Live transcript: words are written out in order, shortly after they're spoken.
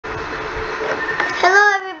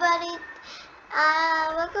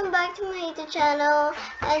welcome back to my YouTube channel.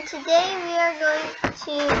 And today we are going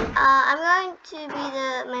to, I'm going to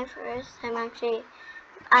be my first time actually.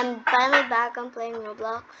 I'm finally back on playing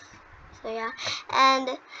Roblox. So yeah,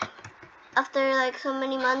 and after like so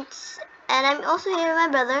many months, and I'm also here with my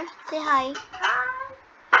brother. Say hi.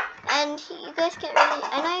 And you guys can't really,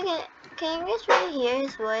 I know you can you guys really hear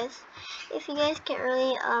his voice? If you guys can't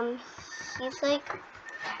really, he's like,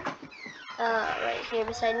 right here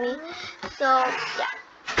beside me. So yeah,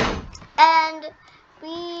 and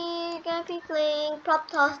we're gonna be playing prop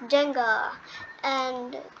toss jenga,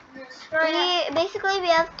 and we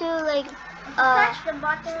have to like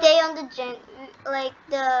stay on the jenga, like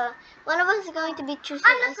one of us is going to be choosing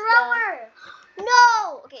as the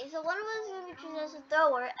no. Okay, so one of us is going to be choosing as a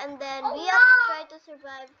thrower, and then we have to try to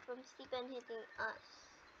survive from Stephen hitting us.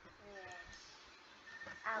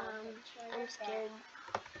 I'm scared.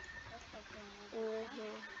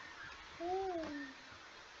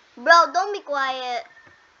 Bro, don't be quiet.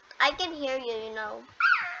 I can hear you, you know.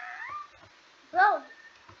 Bro,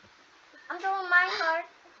 I'm throwing my heart.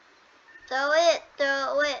 Throw it,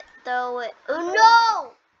 throw it, throw it. Oh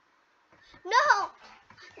no! No!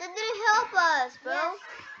 That didn't help us, bro. Yes.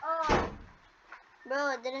 Oh.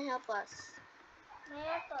 Bro, it didn't help us. I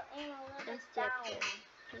have to aim a little Let's down. check it.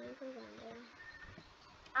 Can I go down there?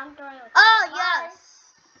 I'm throwing a Oh, ball. yes!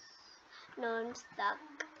 No, I'm stuck.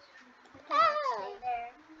 Stay there.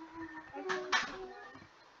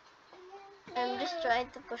 I'm just trying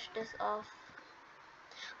to push this off.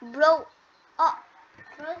 Bro! Oh!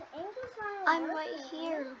 I'm right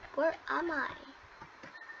here. Where am I?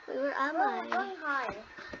 Wait, where am I? Going higher.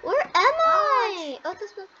 Where am I? Oh,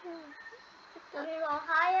 that's not true. Can you go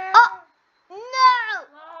higher? Oh! No!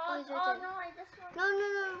 Oh, it's your turn. no, I just want No, no,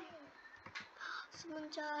 no. Someone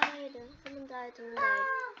died. Someone died. Someone died.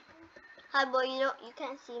 Hi, boy. You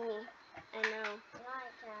can't see me. I know. No, I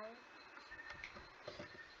can.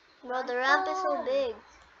 Bro, the ramp is so big.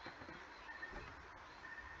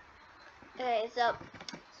 Okay, so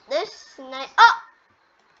there's Oh!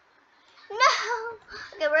 No!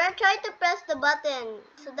 Okay, we're gonna try to press the button.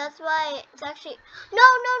 So that's why it's actually no,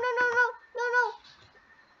 no, no, no, no, no, no, no.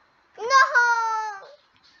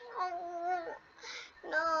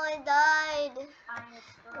 No, I died.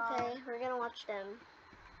 Okay, we're gonna watch them.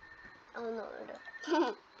 Oh no,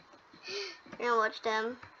 no. We're gonna watch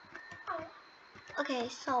them. Okay,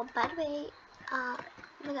 so by the way,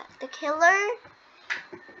 we got the killer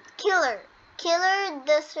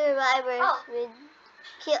the survivors with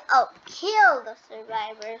kill the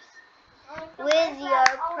survivors with your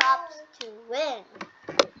props to win.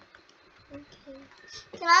 Okay.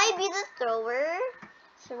 Can I be the thrower?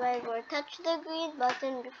 Survivor, touch the green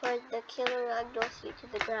button before the killer ragdolls you to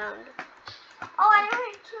the ground. Oh, I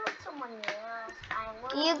already killed someone. Yes, I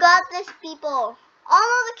will. You got this, people. Oh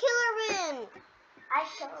no, the killer win. I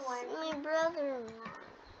killed one. My brother.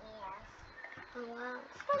 Yes. Oh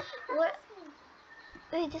wow. What?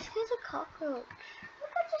 Wait, this guy's a cockroach.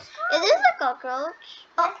 Look at this cockroach. It is a cockroach.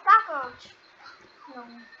 Oh, cockroach. No.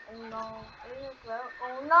 Oh no.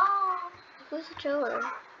 Oh no. Who's the thrower?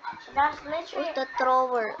 That's literally. Who's the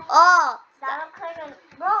thrower? Oh! That looks like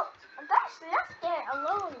a bro. A guy's left there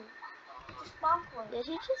alone. Just pop one. Did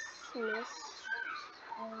he just miss?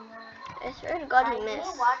 Oh no. I swear to God he Guys,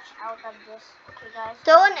 missed. you watch out of this. Okay, guys.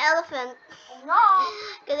 Throw an elephant. Oh no.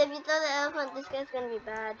 Because if you throw the elephant, this guy's gonna be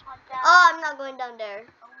bad. Oh, Oh, I'm not going down there.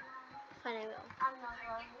 oh no. Fine, I will. I'm not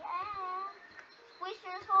going. Yeah. Squeeze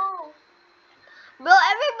this hole. Bro,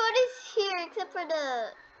 everybody's here except for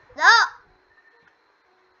the... No!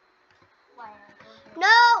 Why am I going here?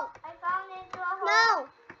 No! I found it into a hole. No!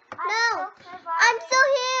 No! I'm I'm still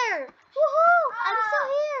here! Woohoo! I'm still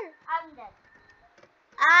here! I'm dead.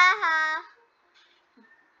 Aha!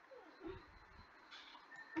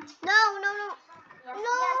 No, no, no. Yes,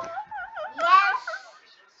 No! yes. Yes.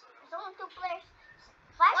 There's only 2 players.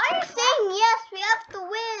 Why are you saying yes? We have to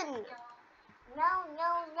win! No, no,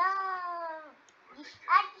 no. This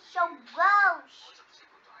act is so gross.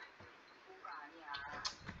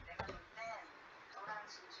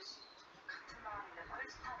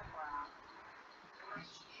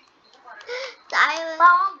 Silence.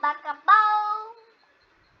 Boom, back a boom.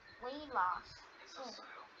 We lost.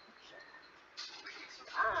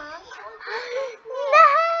 No!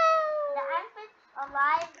 The outfit's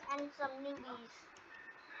alive and some newbies.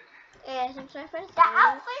 Yes, I'm sorry for the The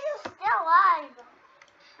silence. outfit is still alive.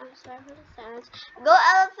 I'm sorry for the silence. Go,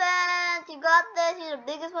 elephant! You got this. You're the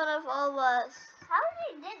biggest one of all of us. How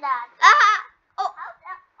did he did that? Ah! Oh! How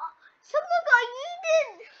that? Oh, Someone got yeeted!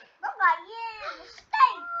 look at you.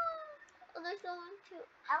 Mistake. Oh, there's no one too.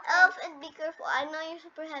 Elephant. Elephant, be careful. I know you're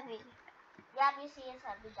super heavy. Yeah, you see it's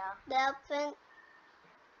heavy down. The elephant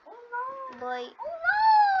Oh no. boy. Oh no.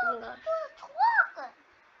 Oh my gosh. It's a truck.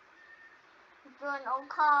 He's doing old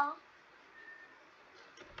car.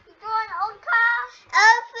 He's doing old car.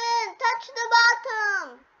 Elephant, touch the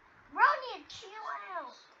bottom. Bro, need to chill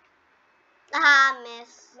out. Ah,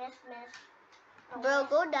 miss. Miss. Don't Bro, miss.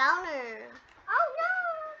 go downer. Oh no.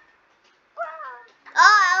 Bro.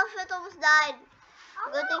 Oh, elephant almost died. Oh,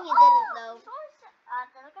 Good no. thing he didn't though.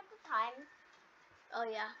 Look at the time. Oh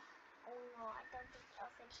yeah. Oh no, I don't think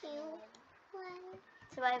elephant's Two. gonna win.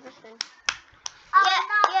 Survivor spin. Oh, Yeah,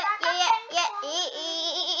 no, yeah, that's yeah, not yeah, painful.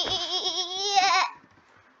 yeah.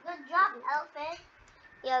 Good job, elephant.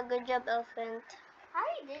 Yeah, good job, elephant. How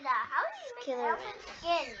do you do that? How do you make Killer elephant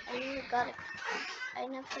skin? I never got it. I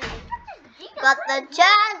never Jenga got the part.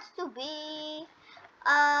 chance to be.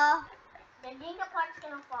 The jenga part's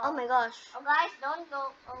gonna fall. Oh my gosh. Oh guys, don't go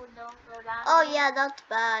down. Oh here. yeah, that's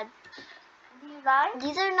bad. Do you guys?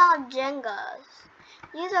 These are not Jengas.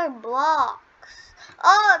 These are blocks.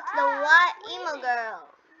 Oh, it's the white emo squeezing. girl.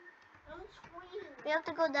 I'm squeezing. We have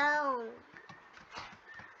to go down.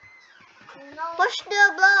 No. Push the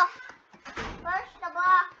block. Push the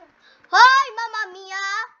block. Hi, Mamma Mia.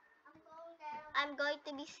 I'm going down. I'm going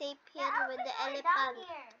to be safe here with the elephant's down elephant.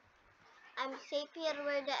 here. I'm safe here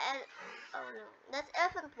where the oh no, that's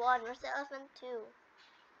elephant 1. Where's the elephant 2?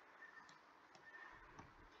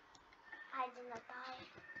 I did not die.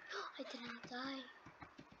 I did not die.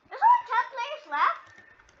 There's only 10 players left.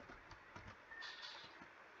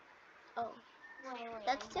 Oh, Wait.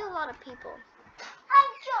 that's still a lot of people.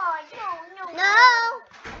 No. No!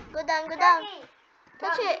 Go down, go down. Turkey.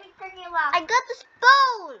 Touch No, it. give me turkey left. I got the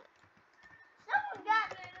spoon. Someone got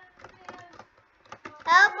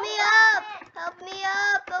Help me up. it. Help me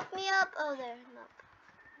up. Help me up. Oh, there. No.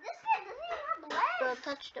 This guy doesn't even have Bro, legs.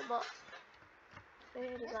 touch the ball. We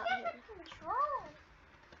already This got guy here. has control.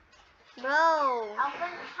 Bro,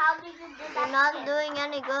 Alvin, how did you do that? you're not shit? doing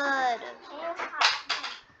any good. Can you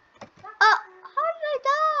Oh, how did I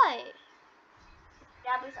die?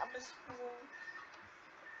 grab us up a spoon?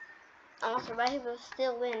 I'm gonna survive, but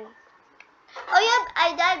still win. Oh yeah,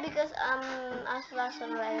 I died because I was the last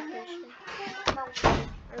one alive. I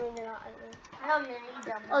mean, they're not. I No, you need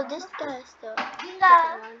them. Oh, this guy is still.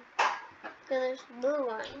 Jenga. One. Okay, there's blue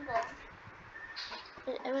one. Jenga.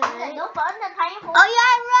 Am I right? Don't put on the tiny hole. Oh yeah,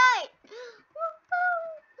 I'm right.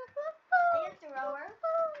 Are you a thrower?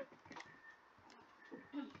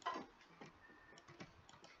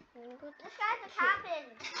 I'm gonna go This guy's a captain.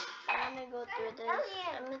 I'm gonna go through this.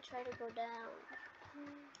 Alien. I'm gonna try to go down.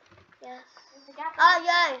 Yes. There's a gap. Oh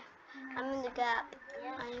yeah, I'm in the gap.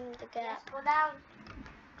 Yes. I am in the Yes, gap. go down.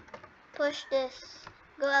 Push this.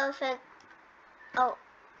 Go elephant. Oh,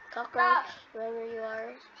 cockroach, wherever you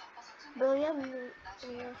are. William,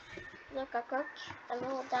 the cockroach. I don't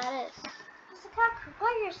know what that is. It's a cockroach. Why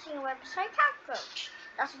are you seeing a website cockroach?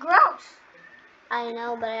 That's gross. I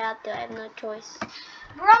know, but I have to. I have no choice.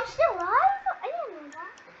 Bro, I'm still alive? I didn't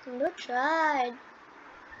know that. No tried.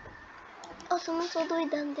 Oh, someone's all the way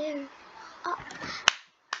down there. Oh,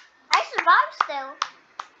 I survived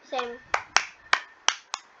still. same.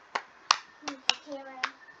 Karen.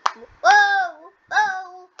 Whoa!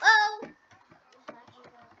 Whoa!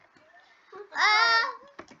 Ah!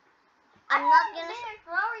 I'm not gonna.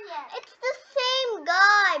 It's the same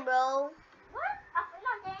guy, bro. What? I'm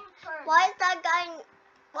not getting hurt. Why is that guy?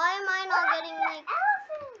 Why am I not getting like?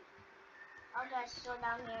 Elephant. Okay, let's go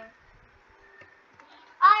down here.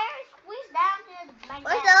 I squeeze down to my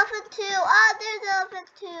Where's neck. elephant 2? Ah, there's elephant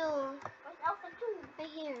 2. Where's elephant 2? Right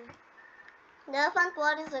here. The elephant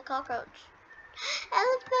 1 is a cockroach.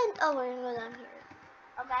 Elephant. Oh, we're gonna go down here.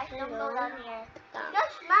 Okay, don't go down here. Down.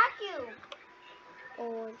 Just smack you.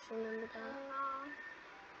 Oh, I just remember that.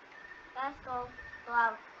 Let's go. Go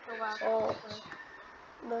out. Go out. Oh.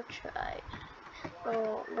 We'll try.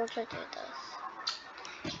 We'll try to hit us.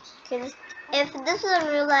 Okay, if this is in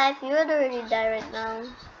real life, you would already die right now.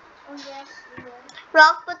 Oh, yes, we will.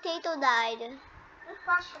 Rock potato died. This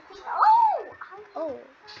box of pizza. Oh! Oh.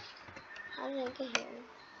 How did I get here?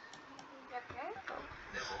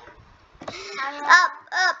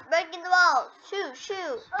 Up, breaking the wall.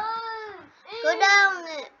 Shoot. Go down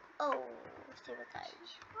it. Oh, see what time.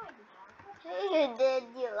 Hey, you did,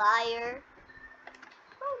 you liar.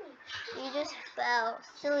 You just fell.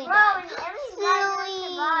 Silly Bro, dog. and every Silly.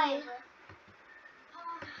 survive.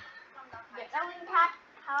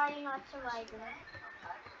 How are you not surviving?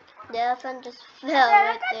 The elephant just fell Okay,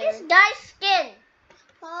 right look at there. this guy's skin.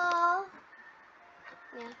 Oh.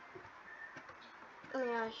 Yeah. Oh my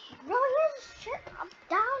gosh. Bro, his shirt up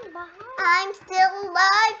down behind. I'm still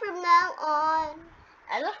alive from now on.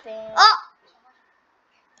 Elephant. Oh!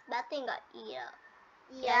 thing got eat up.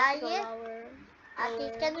 Yeah, Go yeah. lower. I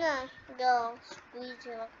think it's gonna go squeeze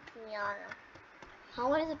you like a piano. How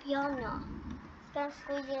what is a piano? It's gonna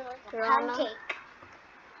squeeze you like a Piranha? pancake.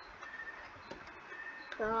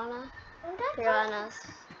 Piranha? Okay. Piranhas.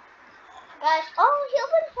 Guys, oh, he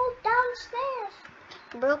went hold downstairs.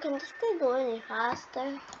 Bro, can this guy go any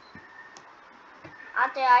faster?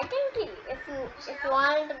 Ate, I think if you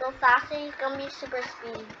want him to go faster, he's gonna be super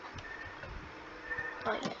speed.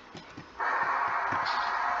 Oh yeah.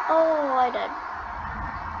 Oh, I died.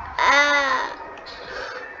 Ah!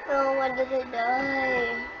 Oh, when did I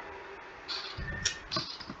die?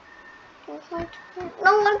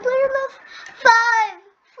 No, one player left. 5,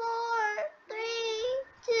 4, 3,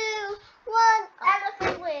 2, 1.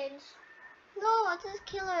 Elephant wins. No, it's his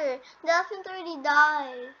killer. The elephant already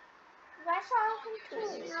died. That's how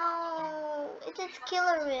elephant too. No, it's his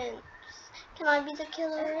killer wins. Can I be the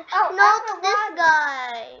killer? Oh, no, elephant it's this won.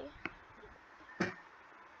 guy.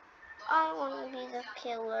 I want to be the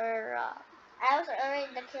killer. I was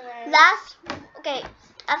already the killer. Okay,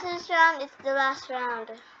 after this round, it's the last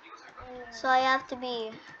round. So I have to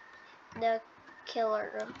be the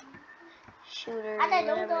killer, shooter, Ate,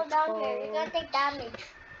 don't whatever go it's down called. here. You're gonna take damage.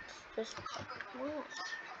 Just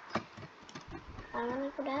I want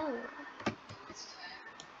to go down.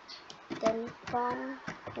 Then from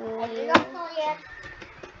You here. don't know yet.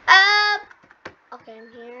 Up! Okay, I'm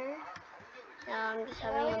here. Now I'm just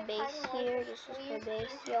having a base here. This is the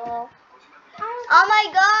base, y'all. Oh my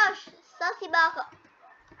gosh! Sussy Baka.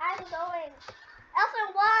 I'm going.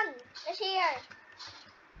 Elephant won. It's here.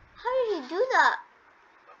 How did he do that?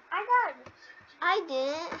 I got. I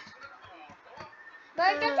didn't.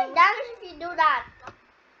 But it doesn't take damage if you do that.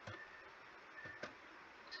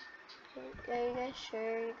 Are you guys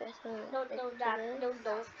sure you guys want to Don't stick do to that.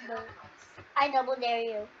 this? Don't. I double dare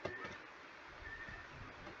you.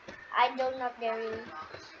 I do not dare you.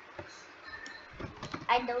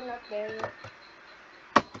 I do not dare you.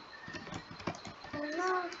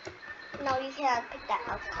 No. No, you cannot pick that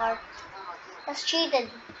up card. That's cheated.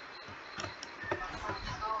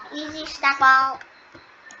 Easy stack out.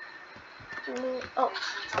 Oh.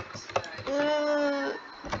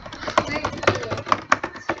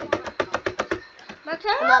 But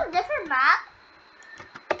can you have a different map?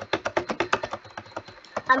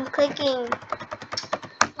 I'm clicking.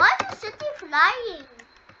 Why is the city flying?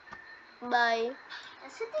 Bye. The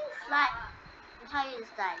city flying. How is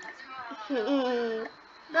that? I'm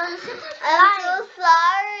No, the city so flying.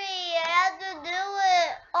 sorry. I had to do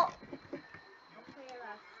it. Oh.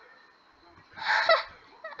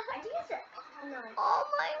 I think it's a no. Oh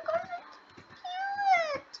my gosh, it's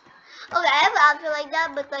cute. Okay, I have an outfit like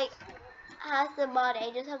that, but like has the body.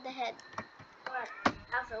 I just have the head. What?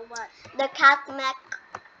 After what? The cat mech.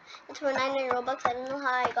 It's for 9 Robux. I don't know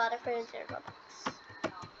how I got it for 0 Robux.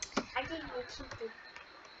 I think you cheated.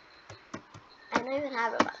 I don't even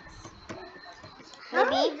have Robux. No,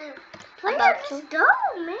 Maybe Play about let's 2. go,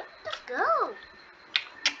 man. Let's go.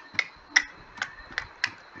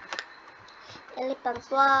 Elephant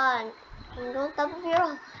one. And go top of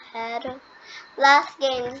your head. Last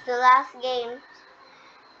game. This is the last game.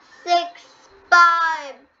 6,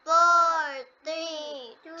 5, 4, 3,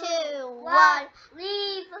 2, 1.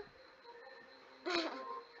 Leave.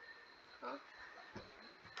 Huh?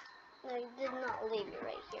 No, you did not leave it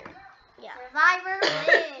right here. Yeah. Survivor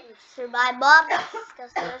wins. Survive Bob.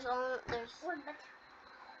 Because there's only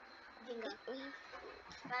Jenga.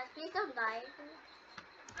 Guys, please don't die.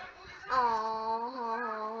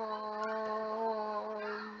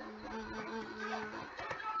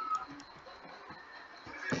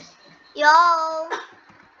 Yo.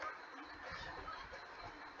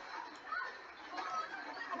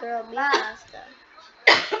 Girl, be faster.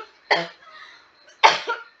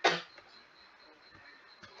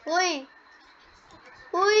 Oi.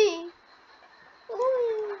 Oi.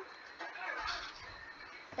 Oi.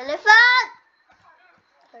 Elephant.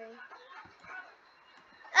 Sorry.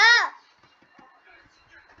 Ah.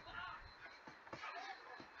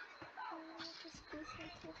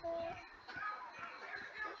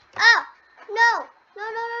 Ah. No. No.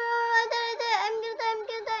 I did. I'm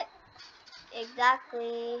gonna die.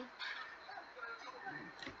 Exactly.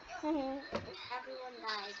 Everyone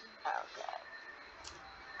died. Okay.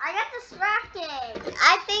 I got distracted.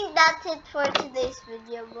 I think that's it for today's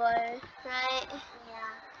video, boy. Right?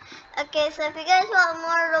 Yeah. Okay, so if you guys want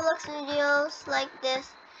more Roblox videos like this,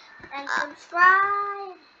 And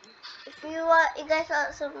subscribe. if you guys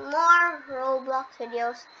want some more Roblox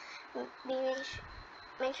videos,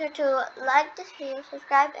 make sure to like this video,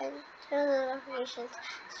 subscribe, and turn on the notifications.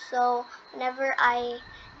 So whenever I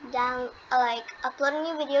like upload a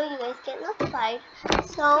new video, you guys get notified.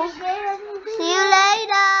 So see you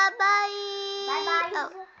later. Bye. Bye bye.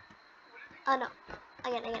 Oh no.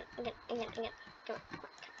 Again. Come on.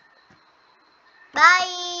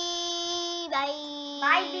 Bye. Bye.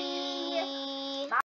 Bye.